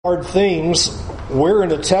Hard things, we're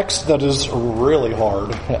in a text that is really hard.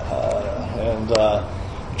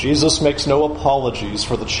 Jesus makes no apologies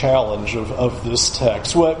for the challenge of this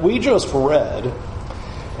text. What we just read,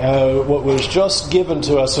 what was just given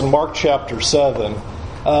to us in Mark chapter 7,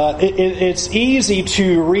 it's easy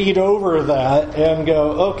to read over that and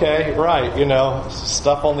go, okay, right,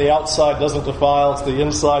 stuff on the outside doesn't defile, it's the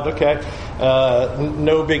inside, okay,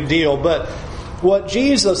 no big deal. But what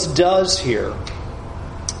Jesus does here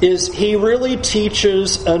is he really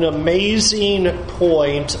teaches an amazing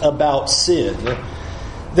point about sin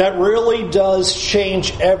that really does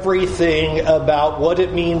change everything about what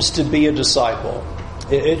it means to be a disciple.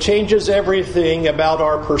 It changes everything about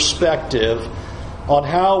our perspective on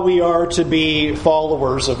how we are to be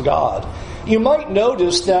followers of God. You might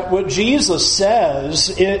notice that what Jesus says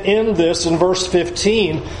in this, in verse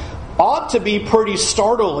 15, ought to be pretty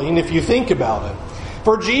startling if you think about it.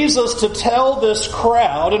 For Jesus to tell this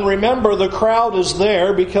crowd, and remember the crowd is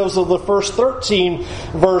there because of the first 13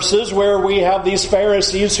 verses where we have these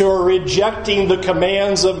Pharisees who are rejecting the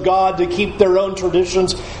commands of God to keep their own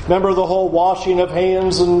traditions. Remember the whole washing of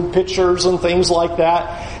hands and pitchers and things like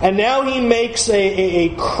that. And now he makes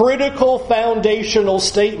a critical foundational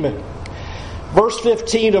statement. Verse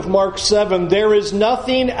 15 of Mark 7, there is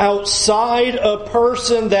nothing outside a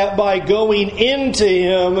person that by going into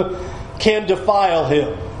him can defile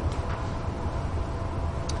him.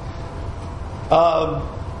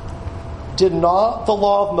 Did not the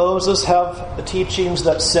law of Moses have teachings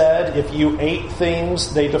that said if you ate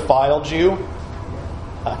things, they defiled you?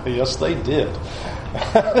 Yes, they did.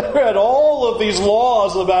 They had all of these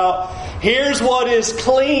laws about here's what is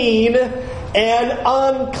clean and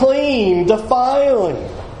unclean, defiling.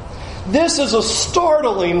 This is a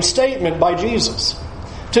startling statement by Jesus.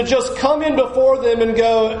 To just come in before them and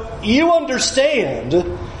go, you understand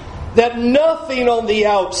that nothing on the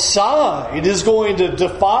outside is going to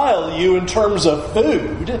defile you in terms of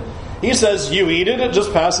food. He says you eat it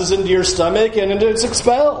just passes into your stomach and it's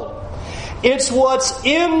expelled. It's what's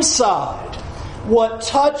inside, what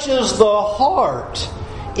touches the heart,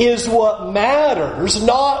 is what matters,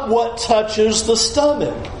 not what touches the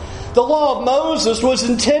stomach. The law of Moses was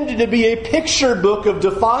intended to be a picture book of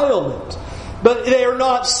defilement. But they are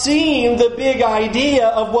not seeing the big idea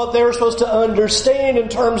of what they're supposed to understand in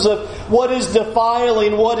terms of what is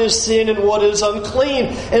defiling, what is sin, and what is unclean.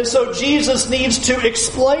 And so Jesus needs to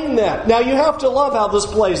explain that. Now you have to love how this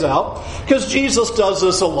plays out, because Jesus does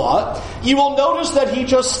this a lot. You will notice that he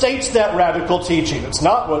just states that radical teaching. It's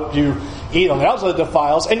not what you eat on the outside that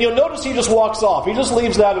defiles. And you'll notice he just walks off. He just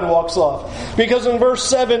leaves that and walks off. Because in verse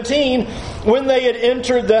 17, when they had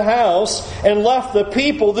entered the house and left the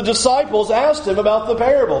people, the disciples asked him about the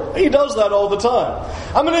parable. He does that all the time.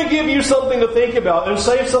 I'm going to give you something to think about and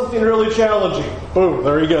say something really challenging. Boom,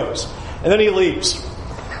 there he goes. And then he leaves.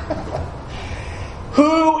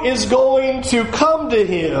 Who is going to come to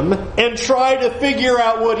him and try to figure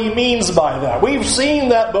out what he means by that? We've seen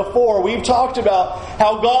that before. We've talked about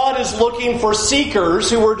how God is looking for seekers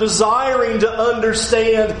who are desiring to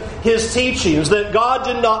understand his teachings. That God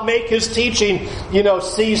did not make his teaching,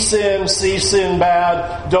 see sin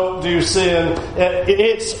bad, don't do sin.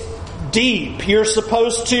 It's deep. You're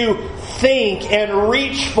supposed to think and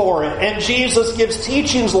reach for it. And Jesus gives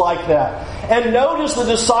teachings like that. And notice the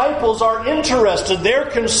disciples are interested. They're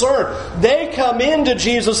concerned. They come into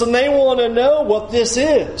Jesus and they want to know what this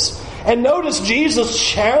is. And notice Jesus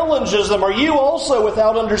challenges them. Are you also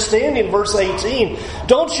without understanding? Verse 18.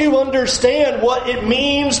 Don't you understand what it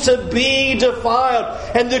means to be defiled?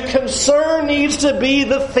 And the concern needs to be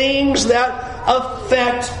the things that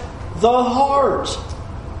affect the heart.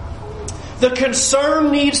 The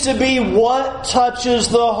concern needs to be what touches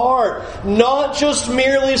the heart, not just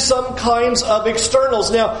merely some kinds of externals.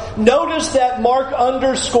 Now, notice that Mark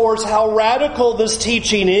underscores how radical this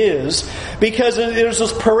teaching is, because there's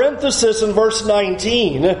this parenthesis in verse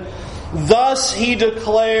 19. Thus he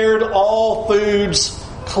declared all foods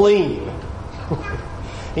clean.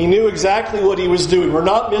 He knew exactly what he was doing. We're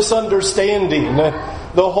not misunderstanding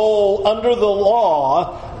the whole under the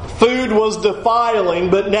law. Food was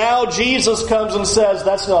defiling, but now Jesus comes and says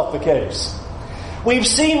that's not the case. We've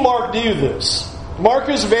seen Mark do this. Mark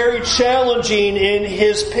is very challenging in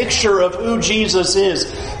his picture of who Jesus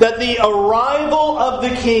is. That the arrival of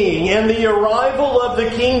the King and the arrival of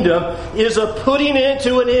the kingdom is a putting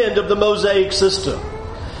into an end of the Mosaic system.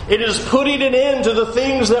 It is putting an end to the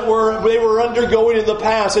things that they were undergoing in the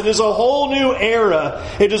past. It is a whole new era.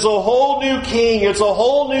 It is a whole new king. It's a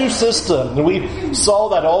whole new system. And we saw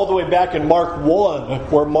that all the way back in Mark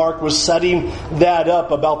 1, where Mark was setting that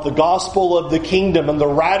up about the gospel of the kingdom and the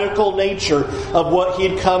radical nature of what he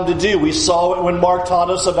had come to do. We saw it when Mark taught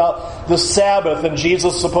us about the Sabbath and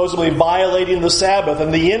Jesus supposedly violating the Sabbath.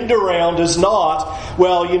 And the end around is not,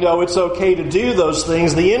 well, it's okay to do those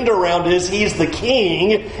things. The end around is he's the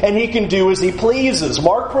king and he can do as he pleases.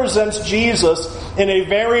 Mark presents Jesus in a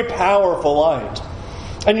very powerful light.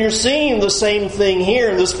 And you're seeing the same thing here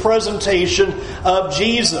in this presentation of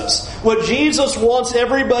Jesus. What Jesus wants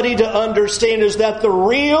everybody to understand is that the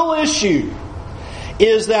real issue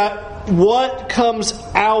is that what comes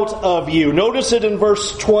out of you. Notice it in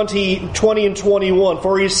verse 20 and 21.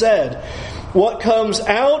 For he said, what comes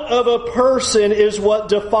out of a person is what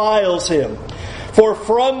defiles him. For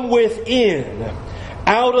from within,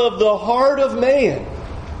 out of the heart of man,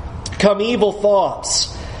 come evil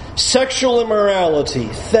thoughts, sexual immorality,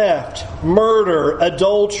 theft, murder,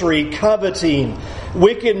 adultery, coveting,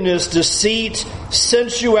 wickedness, deceit,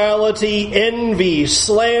 sensuality, envy,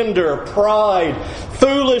 slander, pride,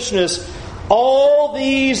 foolishness. All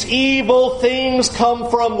these evil things come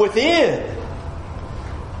from within,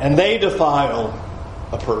 and they defile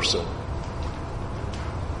a person.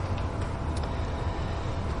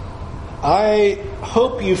 I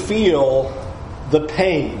hope you feel the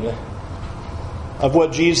pain of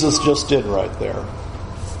what Jesus just did right there.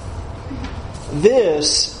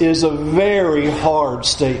 This is a very hard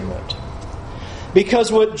statement.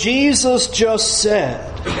 Because what Jesus just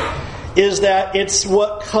said is that it's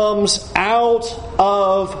what comes out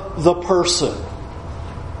of the person.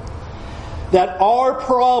 That our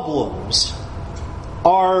problems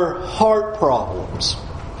are heart problems.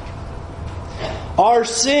 Our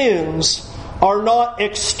sins are not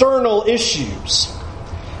external issues.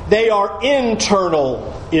 They are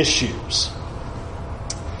internal issues.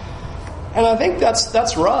 And I think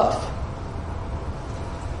that's rough.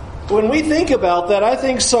 When we think about that, I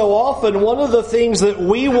think so often one of the things that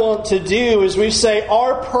we want to do is we say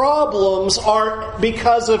our problems are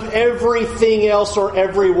because of everything else or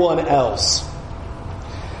everyone else.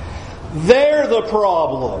 They're the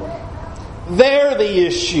problem. They're the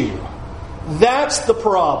issue. That's the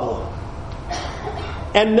problem.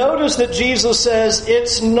 And notice that Jesus says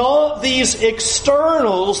it's not these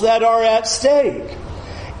externals that are at stake.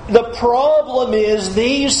 The problem is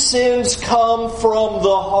these sins come from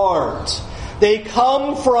the heart. They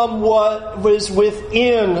come from what was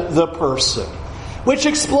within the person. Which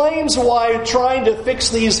explains why trying to fix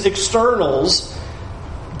these externals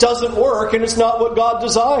doesn't work and it's not what God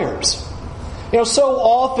desires. So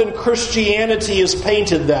often Christianity is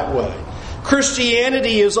painted that way.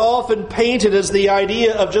 Christianity is often painted as the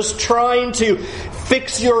idea of just trying to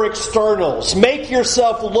fix your externals, make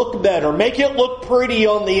yourself look better, make it look pretty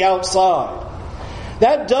on the outside.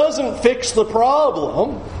 That doesn't fix the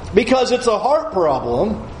problem because it's a heart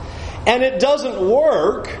problem, and it doesn't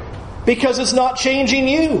work because it's not changing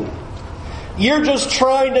you. You're just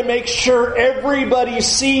trying to make sure everybody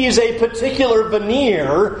sees a particular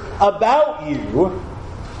veneer about you,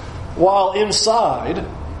 while inside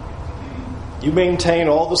you maintain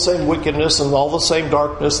all the same wickedness and all the same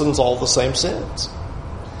darkness and all the same sins.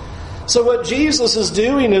 So what Jesus is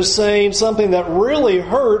doing is saying something that really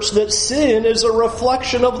hurts, that sin is a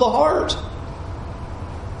reflection of the heart.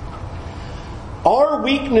 Our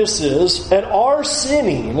weaknesses and our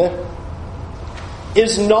sinning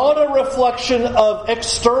is not a reflection of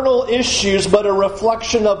external issues, but a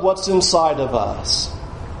reflection of what's inside of us.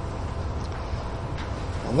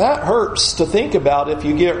 And that hurts to think about if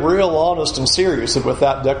you get real honest and serious with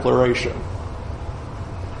that declaration.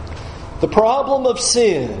 The problem of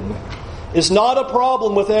sin is not a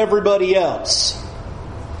problem with everybody else.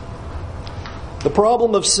 The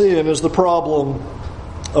problem of sin is the problem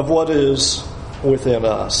of what is within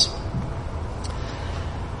us.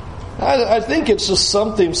 I think it's just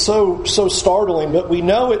something so startling, but we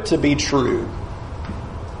know it to be true.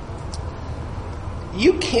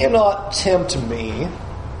 You cannot tempt me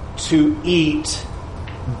to eat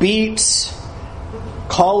beets,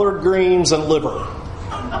 collard greens, and liver.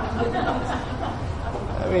 I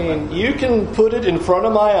mean, you can put it in front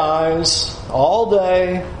of my eyes all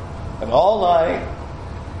day and all night,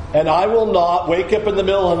 and I will not wake up in the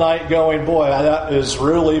middle of the night going, boy, that is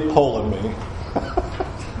really pulling me.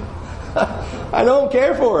 I don't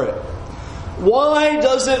care for it. Why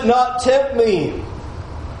does it not tempt me?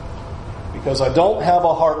 Because I don't have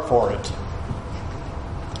a heart for it.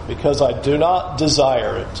 Because I do not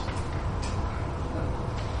desire it.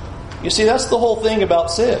 You see, that's the whole thing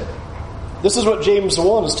about sin. This is what James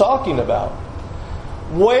 1 is talking about.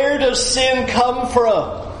 Where does sin come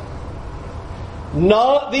from?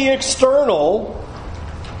 Not the external,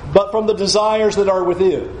 but from the desires that are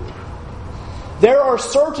within. There are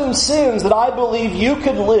certain sins that I believe you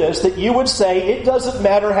could list that you would say, it doesn't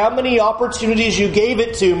matter how many opportunities you gave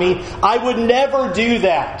it to me, I would never do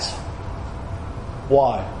that.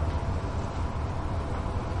 Why?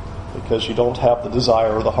 Because you don't have the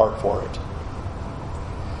desire or the heart for it.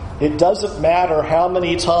 It doesn't matter how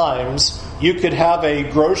many times you could have a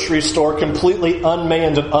grocery store completely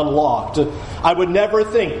unmanned and unlocked. I would never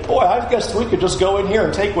think, boy, I guess we could just go in here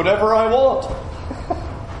and take whatever I want.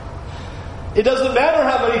 It doesn't matter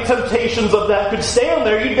how many temptations of that could stand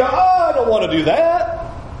there. You'd go, I don't want to do that.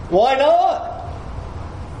 Why not?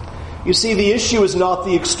 You see, the issue is not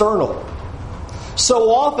the external.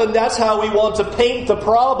 So often that's how we want to paint the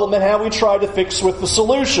problem and how we try to fix with the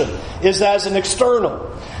solution, is as an external.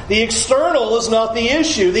 The external is not the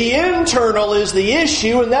issue. The internal is the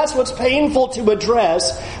issue, and that's what's painful to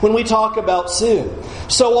address when we talk about sin.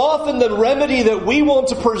 So often the remedy that we want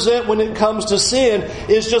to present when it comes to sin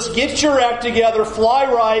is just get your act together,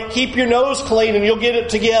 fly right, keep your nose clean, and you'll get it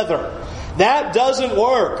together. That doesn't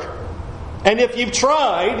work. And if you've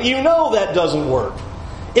tried, you know that doesn't work.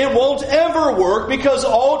 It won't ever work because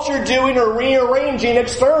all you're doing are rearranging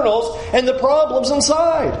externals and the problems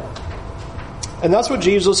inside. And that's what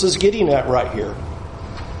Jesus is getting at right here.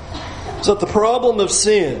 So that the problem of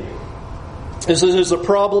sin is a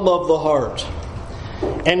problem of the heart.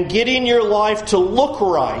 And getting your life to look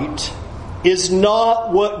right is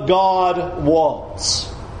not what God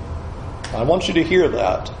wants. I want you to hear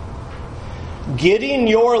that. Getting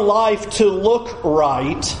your life to look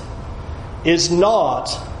right is not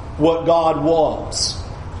what God wants.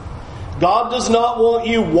 God does not want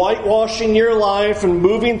you whitewashing your life and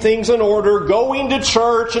moving things in order, going to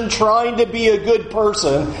church and trying to be a good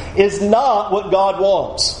person is not what God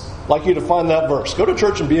wants. I'd like you to find that verse. Go to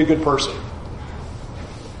church and be a good person.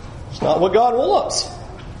 It's not what God wants.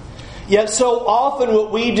 Yet so often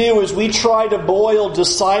what we do is we try to boil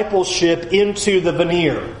discipleship into the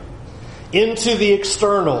veneer, into the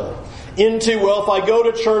external, into, well, if I go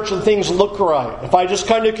to church and things look right, if I just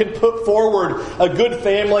kind of can put forward a good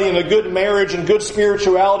family and a good marriage and good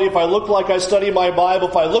spirituality, if I look like I study my Bible,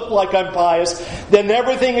 if I look like I'm pious, then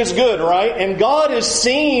everything is good, right? And God is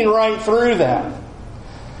seeing right through that.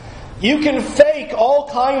 You can fake all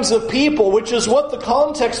kinds of people, which is what the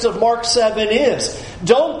context of Mark 7 is.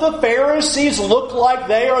 Don't the Pharisees look like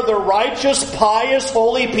they are the righteous, pious,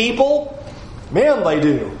 holy people? Man, they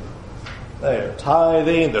do. They're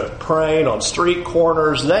tithing, they're praying on street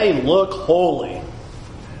corners, they look holy.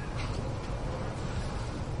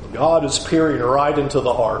 God is peering right into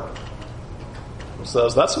the heart. He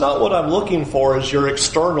says, that's not what I'm looking for, is your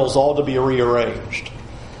externals all to be rearranged.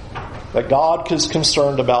 But God is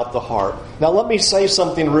concerned about the heart. Now let me say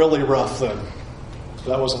something really rough then.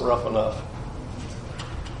 That wasn't rough enough.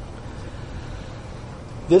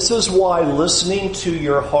 This is why listening to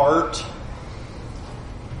your heart,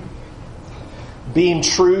 being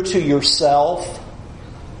true to yourself,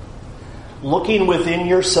 looking within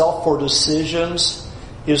yourself for decisions,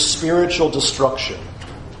 is spiritual destruction.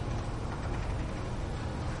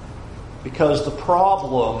 Because the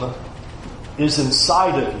problem is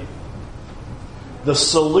inside of you. The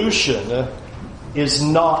solution is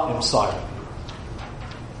not inside of you.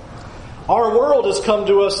 Our world has come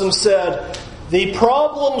to us and said, the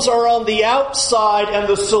problems are on the outside and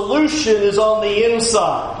the solution is on the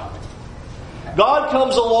inside. God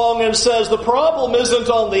comes along and says, the problem isn't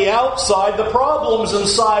on the outside, the problem's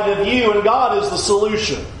inside of you, and God is the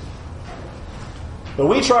solution. But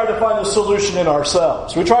we try to find the solution in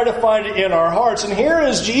ourselves. We try to find it in our hearts. And here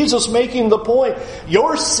is Jesus making the point.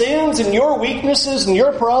 Your sins and your weaknesses and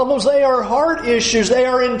your problems, they are heart issues. They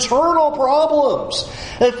are internal problems.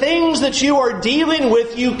 The things that you are dealing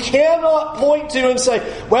with, you cannot point to and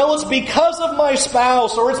say, well, it's because of my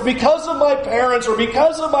spouse, or it's because of my parents, or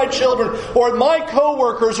because of my children, or my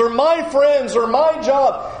coworkers, or my friends, or my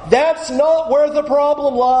job. That's not where the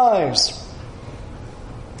problem lies.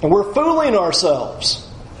 And we're fooling ourselves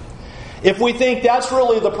if we think that's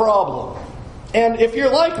really the problem. And if you're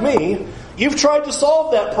like me, you've tried to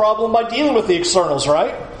solve that problem by dealing with the externals,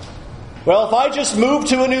 right? Well, if I just move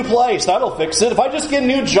to a new place, that'll fix it. If I just get a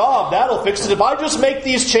new job, that'll fix it. If I just make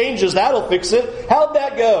these changes, that'll fix it. How'd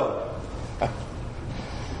that go?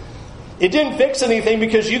 It didn't fix anything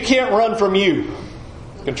because you can't run from you.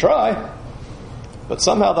 You can try, but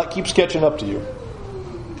somehow that keeps catching up to you.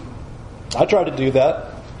 I tried to do that.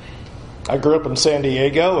 I grew up in San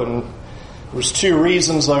Diego, and There was two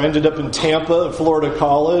reasons I ended up in Tampa at Florida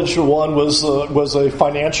College. One was a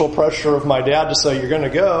financial pressure of my dad to say, you're going to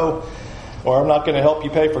go, or I'm not going to help you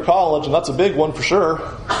pay for college, and that's a big one for sure.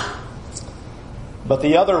 But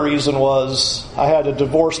the other reason was I had a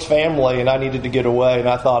divorced family and I needed to get away, and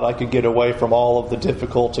I thought I could get away from all of the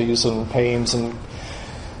difficulties and pains and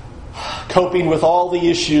coping with all the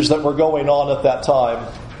issues that were going on at that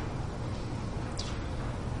time.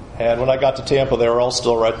 And when I got to Tampa, they were all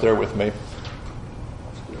still right there with me.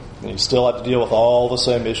 And you still had to deal with all the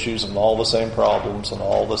same issues and all the same problems and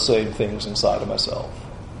all the same things inside of myself.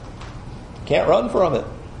 Can't run from it.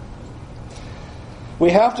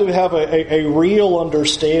 We have to have a real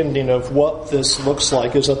understanding of what this looks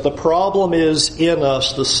like, is that the problem is in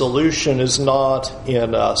us, the solution is not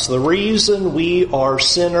in us. The reason we are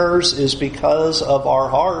sinners is because of our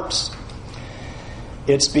hearts.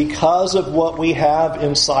 It's because of what we have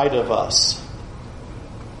inside of us.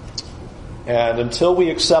 And until we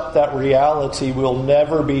accept that reality, we'll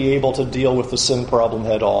never be able to deal with the sin problem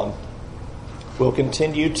head on. We'll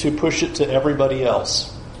continue to push it to everybody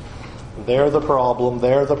else. They're the problem,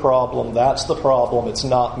 that's the problem, it's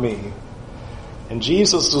not me. And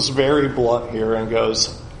Jesus is very blunt here and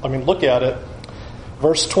goes, look at it.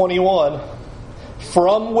 Verse 21,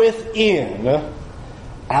 from within,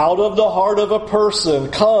 out of the heart of a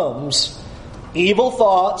person comes evil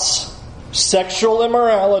thoughts, sexual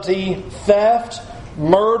immorality, theft,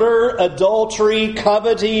 murder, adultery,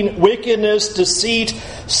 coveting, wickedness, deceit,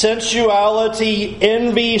 sensuality,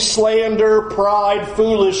 envy, slander, pride,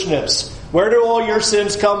 foolishness. Where do all your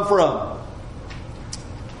sins come from?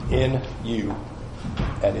 In you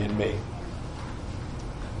and in me.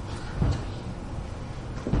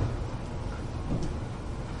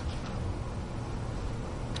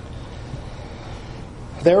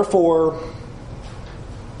 Therefore,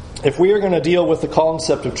 if we are going to deal with the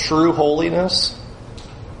concept of true holiness,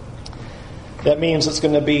 that means it's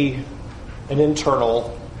going to be an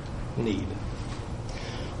internal need.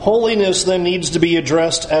 Holiness then needs to be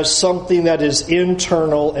addressed as something that is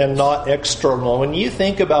internal and not external. When you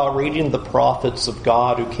think about reading the prophets of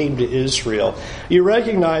God who came to Israel, you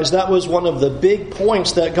recognize that was one of the big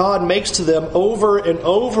points that God makes to them over and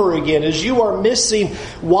over again, is you are missing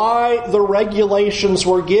why the regulations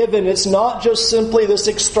were given. It's not just simply this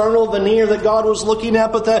external veneer that God was looking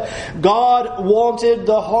at, but that God wanted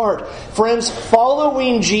the heart. Friends,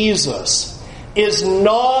 following Jesus is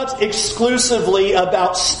not exclusively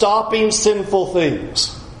about stopping sinful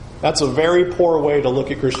things. That's a very poor way to look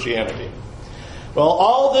at Christianity. Well,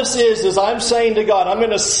 all this is I'm saying to God, I'm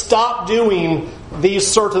going to stop doing these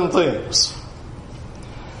certain things.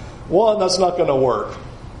 One, that's not going to work.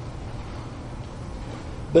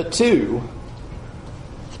 But two,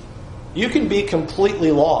 you can be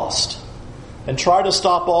completely lost and try to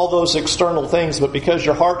stop all those external things, but because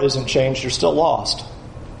your heart isn't changed, you're still lost.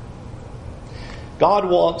 God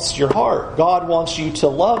wants your heart. God wants you to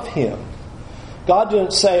love Him. God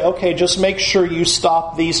didn't say, okay, just make sure you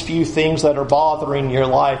stop these few things that are bothering your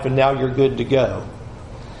life and now you're good to go.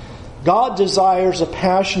 God desires a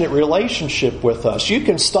passionate relationship with us. You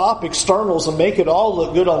can stop externals and make it all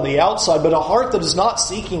look good on the outside, but a heart that is not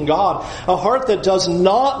seeking God, a heart that does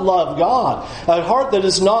not love God, a heart that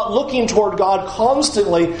is not looking toward God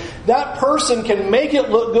constantly, that person can make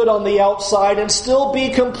it look good on the outside and still be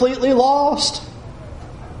completely lost.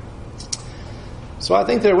 So I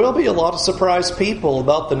think there will be a lot of surprised people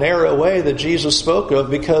about the narrow way that Jesus spoke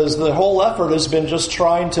of, because the whole effort has been just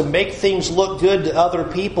trying to make things look good to other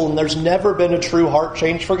people, and there's never been a true heart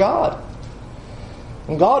change for God.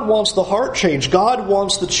 And God wants the heart change. God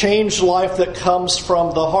wants the changed life that comes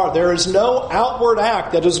from the heart. There is no outward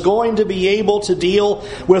act that is going to be able to deal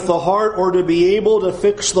with the heart or to be able to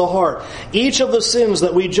fix the heart. Each of the sins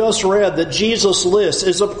that we just read that Jesus lists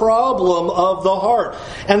is a problem of the heart.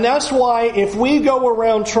 And that's why if we go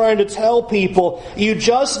around trying to tell people, you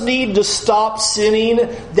just need to stop sinning,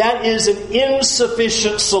 that is an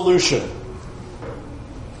insufficient solution.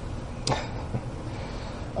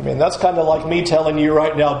 That's kind of like me telling you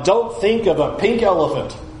right now, don't think of a pink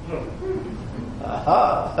elephant.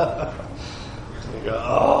 Aha. You go,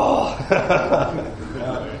 oh.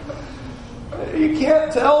 You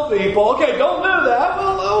can't tell people, okay, don't do that.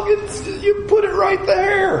 Well, you put it right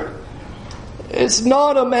there. It's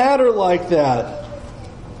not a matter like that.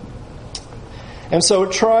 And so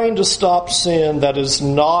trying to stop sin that is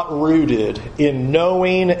not rooted in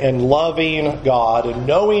knowing and loving God and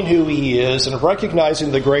knowing who He is and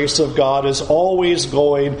recognizing the grace of God is always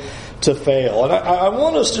going to fail. And I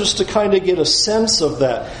want us just to kind of get a sense of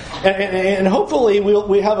that. And hopefully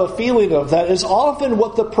we have a feeling of that is often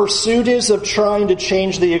what the pursuit is of trying to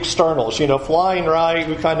change the externals. Flying right,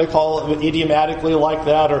 we kind of call it idiomatically like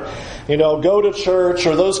that, or, go to church,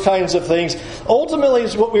 or those kinds of things. Ultimately,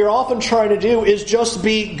 what we're often trying to do is just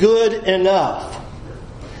be good enough.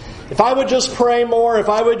 If I would just pray more, if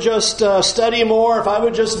I would just study more, if I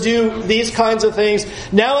would just do these kinds of things,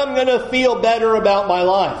 now I'm going to feel better about my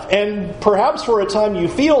life. And perhaps for a time you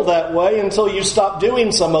feel that way until you stop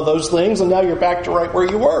doing some of those things, and now you're back to right where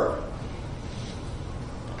you were.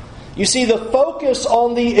 You see, the focus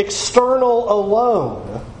on the external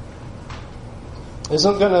alone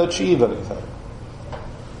isn't going to achieve anything.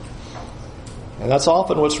 And that's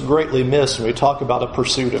often what's greatly missed when we talk about a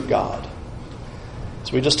pursuit of God.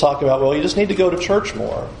 So we just talk about, you just need to go to church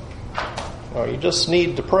more. Or you just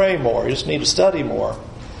need to pray more. You just need to study more.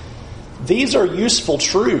 These are useful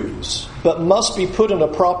truths, but must be put in a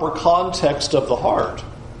proper context of the heart.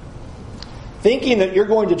 Thinking that you're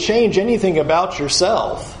going to change anything about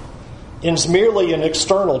yourself is merely an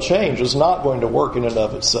external change is not going to work in and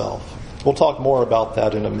of itself. We'll talk more about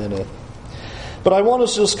that in a minute. But I want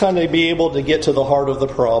us to just kind of be able to get to the heart of the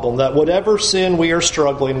problem, that whatever sin we are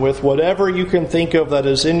struggling with, whatever you can think of that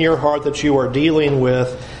is in your heart that you are dealing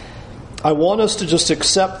with, I want us to just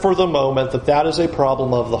accept for the moment that that is a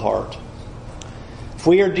problem of the heart. If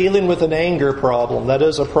we are dealing with an anger problem, that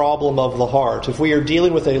is a problem of the heart. If we are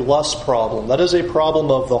dealing with a lust problem, that is a problem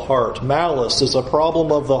of the heart. Malice is a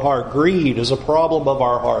problem of the heart. Greed is a problem of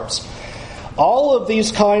our hearts. All of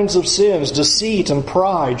these kinds of sins, deceit and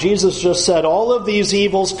pride, Jesus just said all of these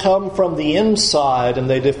evils come from the inside and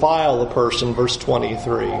they defile a person, verse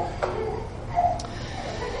 23.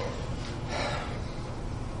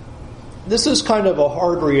 This is kind of a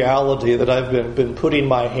hard reality that I've been putting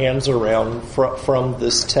my hands around from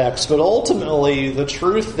this text. But ultimately, the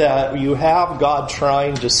truth that you have God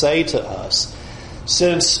trying to say to us,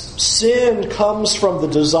 since sin comes from the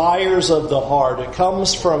desires of the heart, it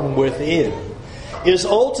comes from within, is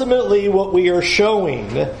ultimately what we are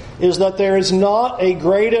showing is that there is not a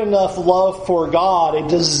great enough love for God, a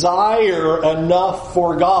desire enough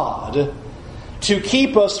for God to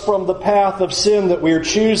keep us from the path of sin that we are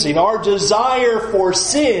choosing. Our desire for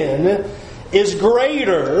sin is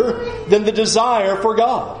greater than the desire for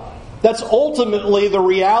God. That's ultimately the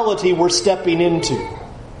reality we're stepping into.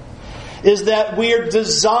 Is that we're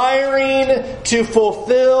desiring to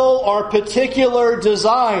fulfill our particular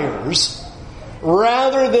desires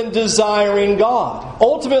rather than desiring God.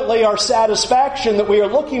 Ultimately, our satisfaction that we are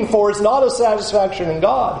looking for is not a satisfaction in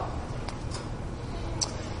God.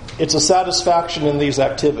 It's a satisfaction in these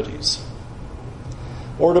activities.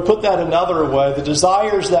 Or to put that another way, the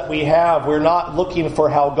desires that we have, we're not looking for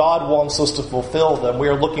how God wants us to fulfill them. We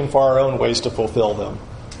are looking for our own ways to fulfill them.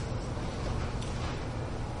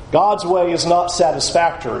 God's way is not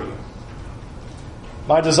satisfactory.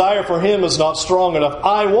 My desire for Him is not strong enough.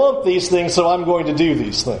 I want these things, so I'm going to do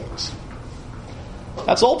these things.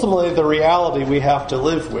 That's ultimately the reality we have to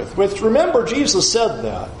live with. Which, remember, Jesus said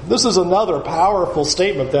that. This is another powerful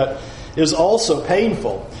statement that is also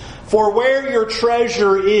painful. For where your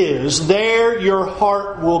treasure is, there your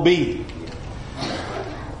heart will be.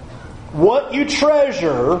 What you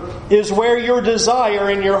treasure is where your desire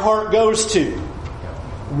and your heart goes to.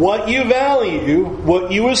 What you value,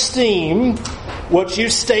 what you esteem, what you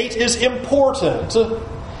state is important,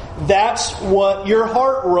 that's what your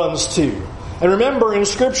heart runs to. And remember, in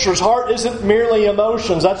Scriptures, heart isn't merely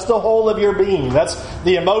emotions. That's the whole of your being. That's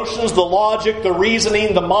the emotions, the logic, the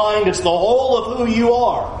reasoning, the mind. It's the whole of who you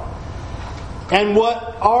are. And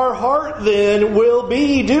what our heart then will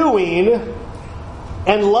be doing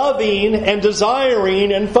and loving and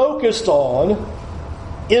desiring and focused on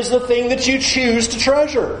is the thing that you choose to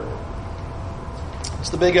treasure.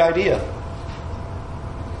 It's the big idea.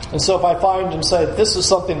 And so if I find and say, this is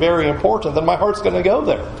something very important, then my heart's going to go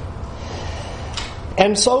there.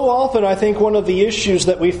 And so often I think one of the issues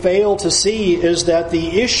that we fail to see is that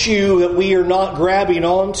the issue that we are not grabbing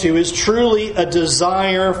onto is truly a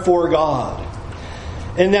desire for God.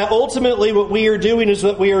 And that ultimately what we are doing is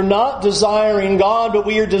that we are not desiring God, but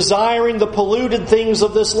we are desiring the polluted things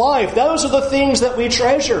of this life. Those are the things that we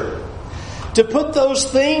treasure. To put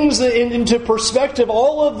those things into perspective,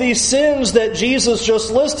 all of these sins that Jesus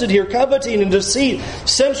just listed here, coveting and deceit,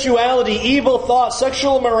 sensuality, evil thoughts,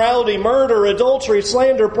 sexual immorality, murder, adultery,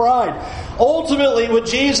 slander, pride. Ultimately what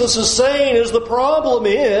Jesus is saying is the problem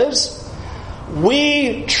is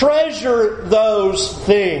we treasure those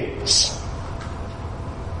things.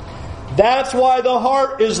 That's why the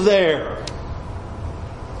heart is there.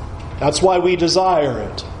 That's why we desire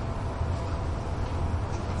it.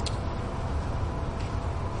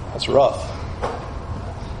 That's rough.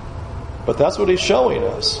 But that's what he's showing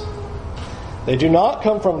us. They do not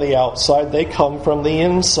come from the outside, they come from the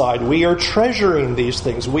inside. We are treasuring these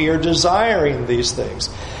things. We are desiring these things.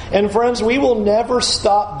 And friends, we will never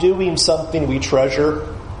stop doing something we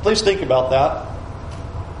treasure. Please think about that.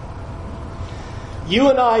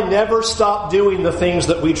 You and I never stop doing the things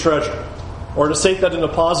that we treasure. Or to say that in a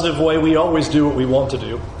positive way, we always do what we want to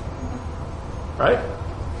do. Right?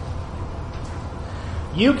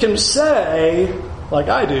 You can say, like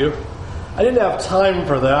I do, I didn't have time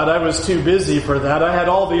for that. I was too busy for that. I had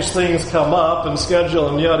all these things come up and schedule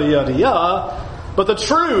and yada, yada, yada. But the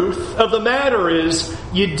truth of the matter is,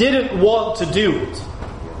 you didn't want to do it.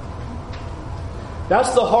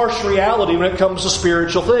 That's the harsh reality when it comes to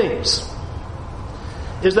spiritual things.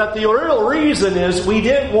 Is that the real reason is we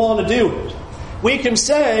didn't want to do it. We can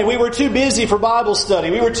say we were too busy for Bible study.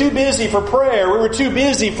 We were too busy for prayer. We were too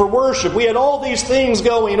busy for worship. We had all these things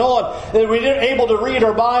going on that we weren't able to read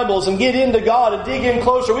our Bibles and get into God and dig in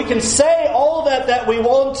closer. We can say all that we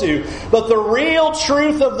want to. But the real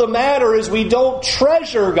truth of the matter is we don't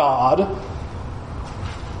treasure God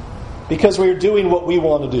because we're doing what we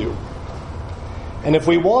want to do. And if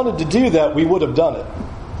we wanted to do that, we would have done it.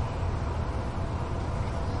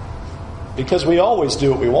 Because we always do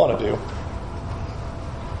what we want to do.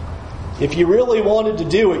 If you really wanted to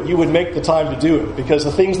do it, you would make the time to do it. Because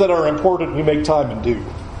the things that are important, we make time and do.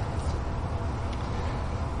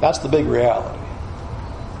 That's the big reality.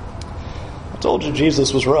 I told you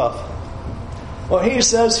Jesus was rough. What he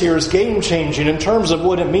says here is game-changing in terms of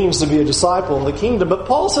what it means to be a disciple in the kingdom. But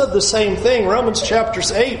Paul said the same thing. Romans chapter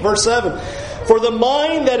 8, verse 7. For the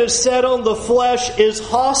mind that is set on the flesh is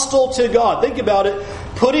hostile to God. Think about it.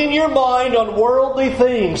 Putting your mind on worldly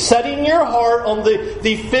things, setting your heart on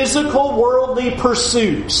the physical worldly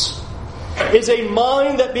pursuits, is a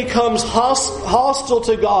mind that becomes hostile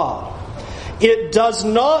to God. It does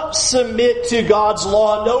not submit to God's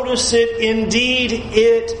law. Notice it, indeed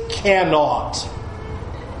it cannot.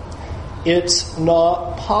 It's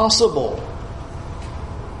not possible.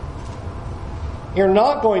 You're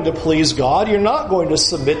not going to please God. You're not going to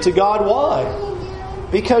submit to God. Why?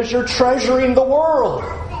 Because you're treasuring the world.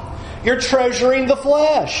 You're treasuring the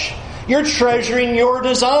flesh. You're treasuring your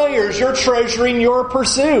desires. You're treasuring your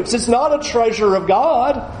pursuits. It's not a treasure of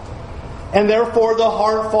God. And therefore the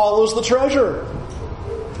heart follows the treasure.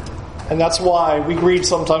 And that's why we read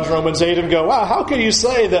sometimes Romans 8 and go, wow, how can you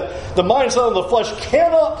say that the mind set on the flesh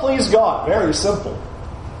cannot please God? Very simple.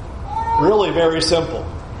 Really very simple.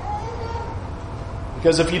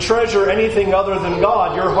 Because if you treasure anything other than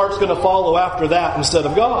God, your heart's going to follow after that instead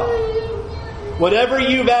of God. Whatever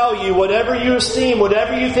you value, whatever you esteem,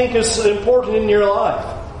 whatever you think is important in your life,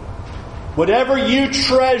 whatever you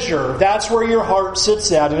treasure, that's where your heart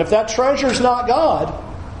sits at. And if that treasure is not God,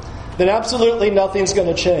 then absolutely nothing's going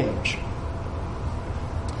to change.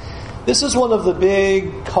 This is one of the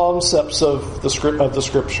big concepts of the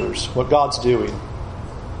Scriptures, what God's doing.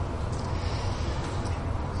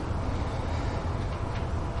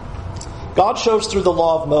 God shows through the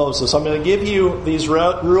law of Moses, I'm going to give you these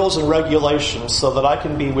rules and regulations so that I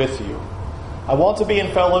can be with you. I want to be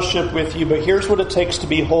in fellowship with you, but here's what it takes to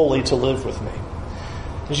be holy, to live with me.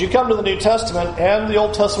 As you come to the New Testament, and the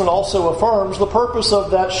Old Testament also affirms, the purpose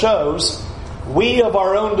of that shows we of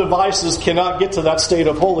our own devices cannot get to that state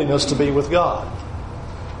of holiness to be with God.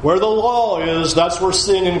 Where the law is, that's where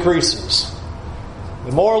sin increases.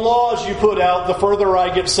 The more laws you put out, the further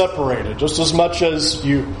I get separated. Just as much as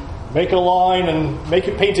you make a line and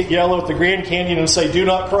paint it yellow at the Grand Canyon and say, do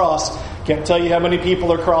not cross. Can't tell you how many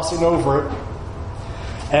people are crossing over it.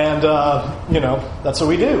 And, that's what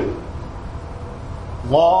we do.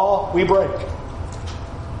 Law, we break.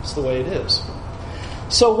 It's the way it is.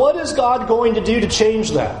 So what is God going to do to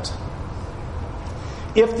change that?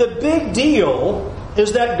 If the big deal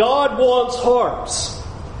is that God wants hearts,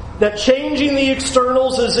 that changing the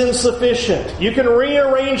externals is insufficient. You can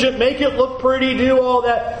rearrange it, make it look pretty, do all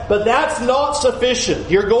that, but that's not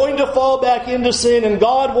sufficient. You're going to fall back into sin, and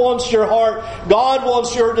God wants your heart, God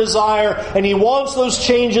wants your desire, and He wants those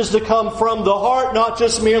changes to come from the heart, not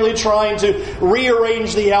just merely trying to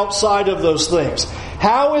rearrange the outside of those things.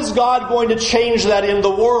 How is God going to change that in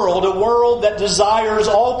the world, a world that desires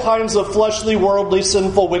all kinds of fleshly, worldly,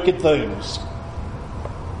 sinful, wicked things?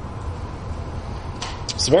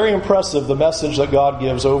 It's very impressive, the message that God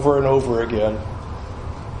gives over and over again.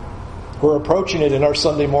 We're approaching it in our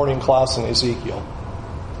Sunday morning class in Ezekiel.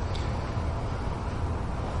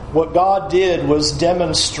 What God did was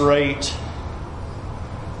demonstrate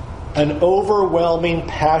an overwhelming,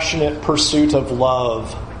 passionate pursuit of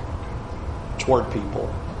love toward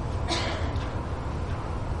people.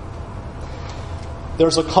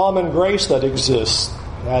 there's a common grace that exists.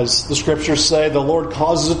 As the Scriptures say, the Lord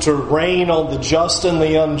causes it to rain on the just and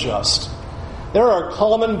the unjust. There are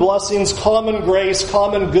common blessings, common grace,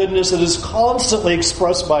 common goodness that is constantly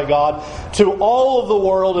expressed by God to all of the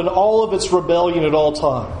world and all of its rebellion at all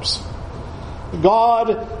times.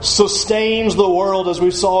 God sustains the world, as we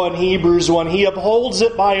saw in Hebrews 1. He upholds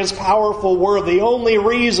it by His powerful word. The only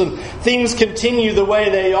reason things continue the way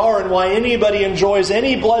they are and why anybody enjoys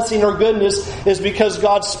any blessing or goodness is because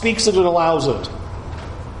God speaks it and allows it.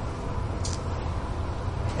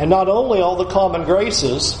 And not only all the common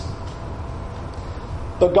graces,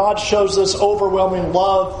 but God shows this overwhelming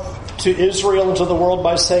love to Israel and to the world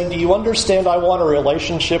by saying, do you understand I want a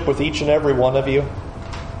relationship with each and every one of you?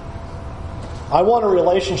 I want a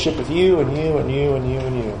relationship with you and you and you and you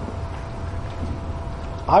and you.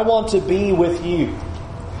 I want to be with you.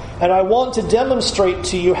 And I want to demonstrate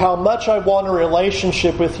to you how much I want a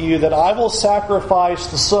relationship with you that I will sacrifice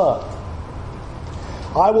the Son.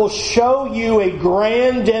 I will show you a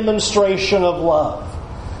grand demonstration of love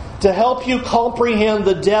to help you comprehend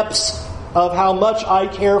the depths of how much I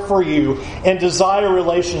care for you and desire a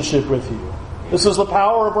relationship with you. This is the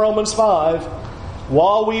power of Romans 5.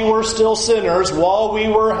 While we were still sinners, while we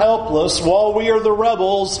were helpless, while we are the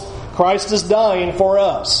rebels, Christ is dying for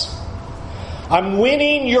us. I'm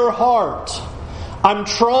winning your heart. I'm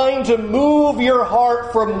trying to move your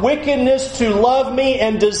heart from wickedness to love me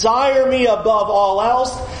and desire me above all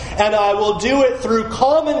else. And I will do it through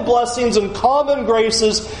common blessings and common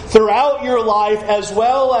graces throughout your life, as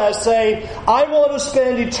well as saying, I want to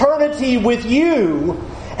spend eternity with you,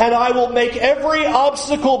 and I will make every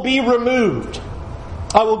obstacle be removed.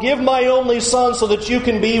 I will give my only Son so that you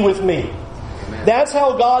can be with me. Amen. That's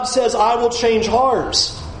how God says, I will change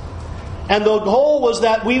hearts. And the goal was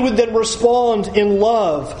that we would then respond in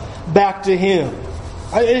love back to Him.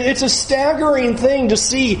 It's a staggering thing to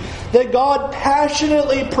see that God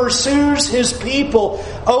passionately pursues His people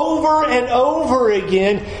over and over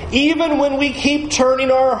again, even when we keep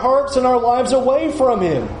turning our hearts and our lives away from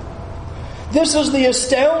Him. This is the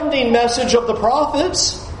astounding message of the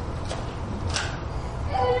prophets.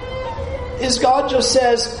 Is God just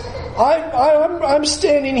says, I'm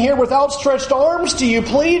standing here with outstretched arms to you,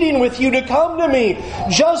 pleading with you to come to me.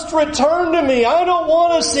 Just return to me. I don't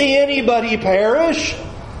want to see anybody perish.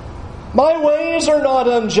 My ways are not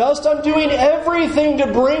unjust. I'm doing everything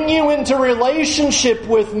to bring you into relationship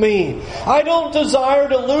with me. I don't desire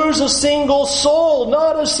to lose a single soul,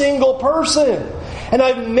 not a single person. And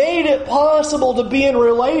I've made it possible to be in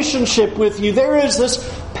relationship with you. There is this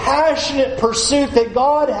passionate pursuit that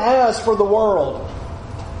God has for the world.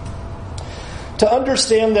 To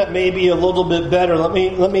understand that maybe a little bit better, let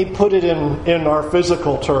me put it in our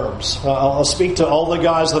physical terms. I'll speak to all the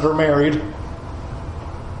guys that are married.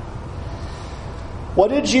 What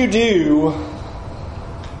did you do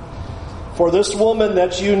for this woman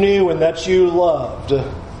that you knew and that you loved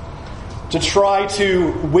to try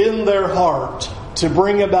to win their heart, to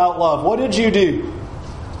bring about love? What did you do?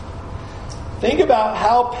 Think about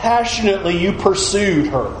how passionately you pursued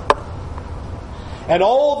her. And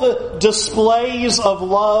all the displays of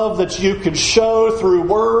love that you could show through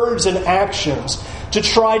words and actions to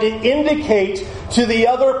try to indicate to the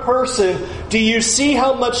other person, do you see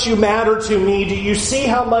how much you matter to me? Do you see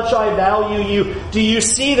how much I value you? Do you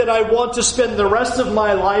see that I want to spend the rest of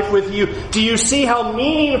my life with you? Do you see how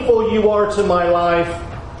meaningful you are to my life?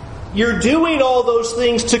 You're doing all those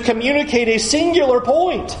things to communicate a singular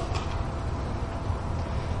point.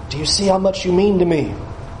 Do you see how much you mean to me?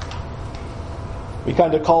 We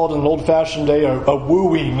kind of call it in an old-fashioned day a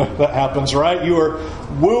wooing that happens, right? You are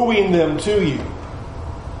wooing them to you.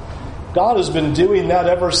 God has been doing that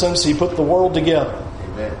ever since He put the world together.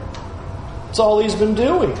 Amen. That's all He's been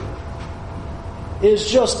doing.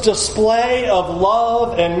 Is just display of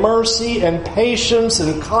love and mercy and patience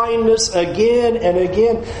and kindness again and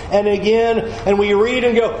again and again. And we read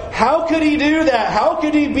and go, how could He do that? How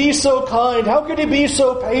could He be so kind? How could He be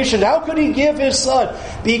so patient? How could He give His Son?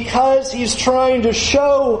 Because He's trying to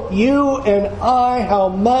show you and I how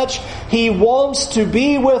much He wants to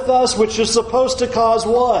be with us, which is supposed to cause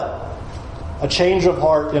what? A change of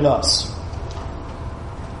heart in us.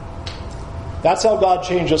 That's how God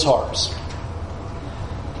changes hearts.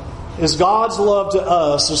 Is God's love to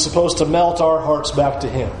us is supposed to melt our hearts back to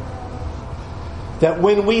Him. That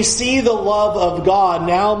when we see the love of God,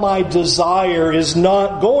 now my desire is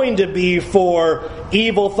not going to be for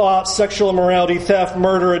evil thoughts, sexual immorality, theft,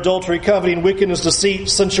 murder, adultery, coveting, wickedness, deceit,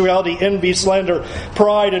 sensuality, envy, slander,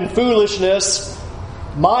 pride, and foolishness.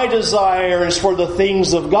 My desire is for the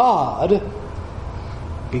things of God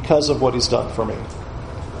because of what He's done for me.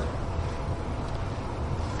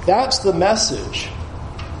 That's the message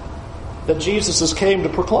that Jesus has came to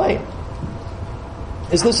proclaim.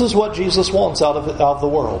 This is what Jesus wants out of the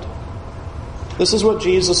world. This is what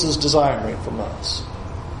Jesus is desiring from us.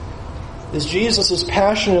 Jesus is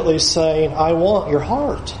passionately saying, I want your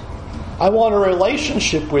heart. I want a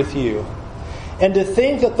relationship with you. And to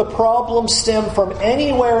think that the problems stem from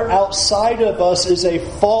anywhere outside of us is a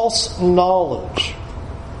false knowledge.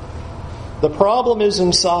 The problem is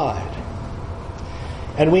inside.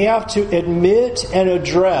 And we have to admit and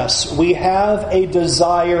address we have a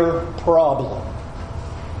desire problem.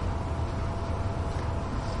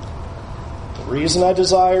 The reason I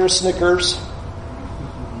desire Snickers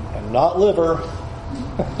and not liver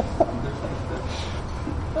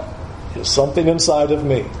is something inside of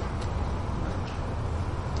me.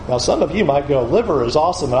 Now, some of you might go, liver is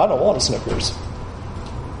awesome and I don't want a Snickers.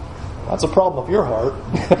 That's a problem of your heart.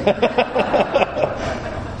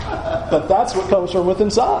 But that's what comes from within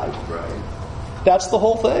inside. That's the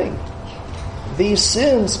whole thing. These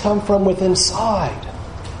sins come from within inside.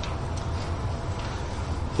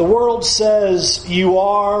 The world says you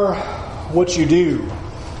are what you do.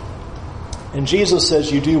 And Jesus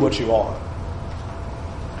says you do what you are.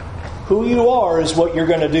 Who you are is what you're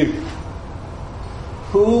going to do.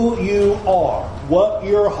 Who you are, what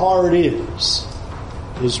your heart is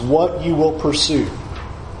what you will pursue.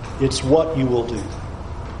 It's what you will do.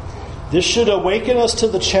 This should awaken us to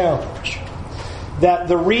the challenge that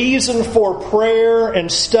the reason for prayer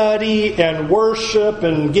and study and worship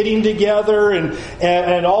and getting together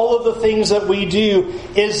and all of the things that we do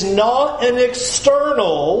is not an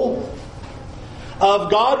external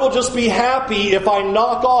of God will just be happy if I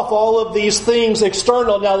knock off all of these things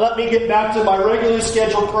external. Now let me get back to my regularly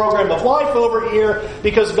scheduled program of life over here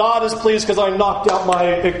because God is pleased because I knocked out my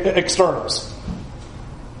externals.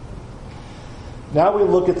 Now we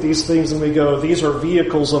look at these things and we go, these are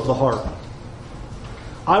vehicles of the heart.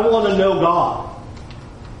 I want to know God.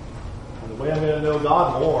 And the way I'm going to know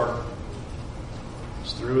God more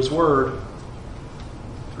is through His Word,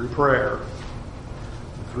 through prayer,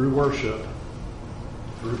 through worship,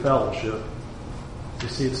 through fellowship. You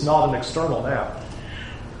see, it's not an external now.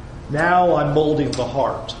 Now I'm molding the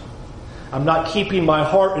heart. I'm not keeping my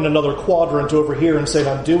heart in another quadrant over here and saying,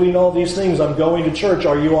 I'm doing all these things. I'm going to church.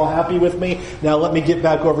 Are you all happy with me? Now let me get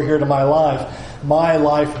back over here to my life. My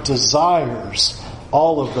life desires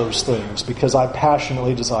all of those things because I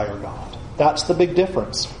passionately desire God. That's the big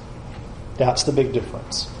difference. That's the big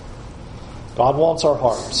difference. God wants our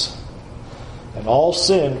hearts. And all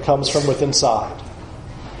sin comes from within inside.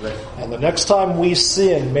 And the next time we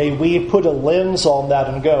sin, may we put a lens on that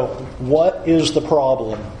and go, what is the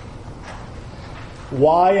problem?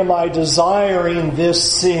 Why am I desiring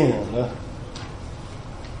this sin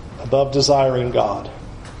above desiring God?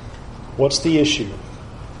 What's the issue?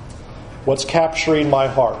 What's capturing my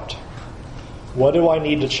heart? What do I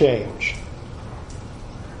need to change?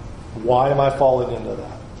 Why am I falling into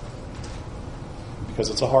that? Because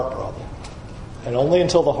it's a heart problem. And only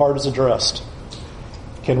until the heart is addressed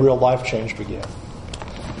can real life change begin.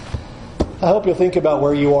 I hope you'll think about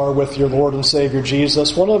where you are with your Lord and Savior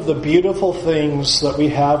Jesus. One of the beautiful things that we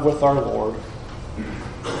have with our Lord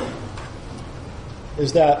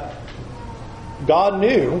is that God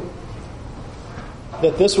knew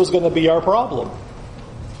that this was going to be our problem.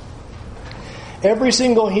 Every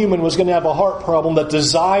single human was going to have a heart problem that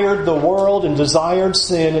desired the world and desired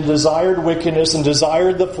sin and desired wickedness and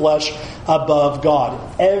desired the flesh above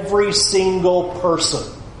God. Every single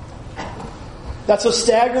person. That's a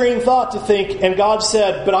staggering thought to think, and God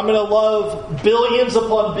said, but I'm going to love billions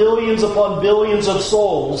upon billions upon billions of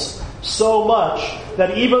souls so much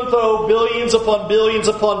that even though billions upon billions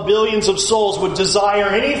upon billions of souls would desire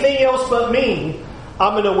anything else but me,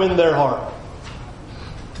 I'm going to win their heart.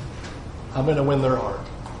 I'm going to win their heart.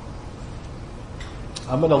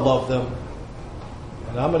 I'm going to love them.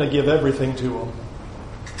 And I'm going to give everything to them.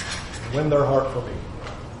 Win their heart for me.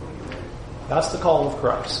 That's the call of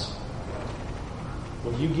Christ.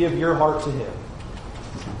 Will you give your heart to Him?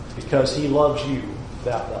 Because He loves you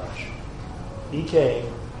that much. He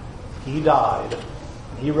came, He died,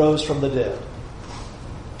 He rose from the dead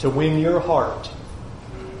to win your heart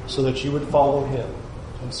so that you would follow Him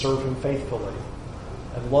and serve Him faithfully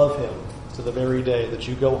and love Him to the very day that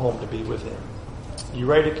you go home to be with Him. You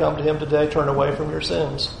ready to come to Him today? Turn away from your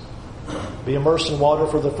sins. Be immersed in water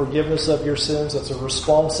for the forgiveness of your sins. That's a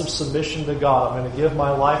responsive submission to God. I'm going to give my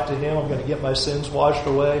life to Him. I'm going to get my sins washed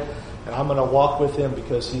away. And I'm going to walk with Him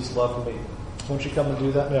because He's loved me. Won't you come and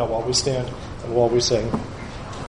do that now while we stand and while we sing?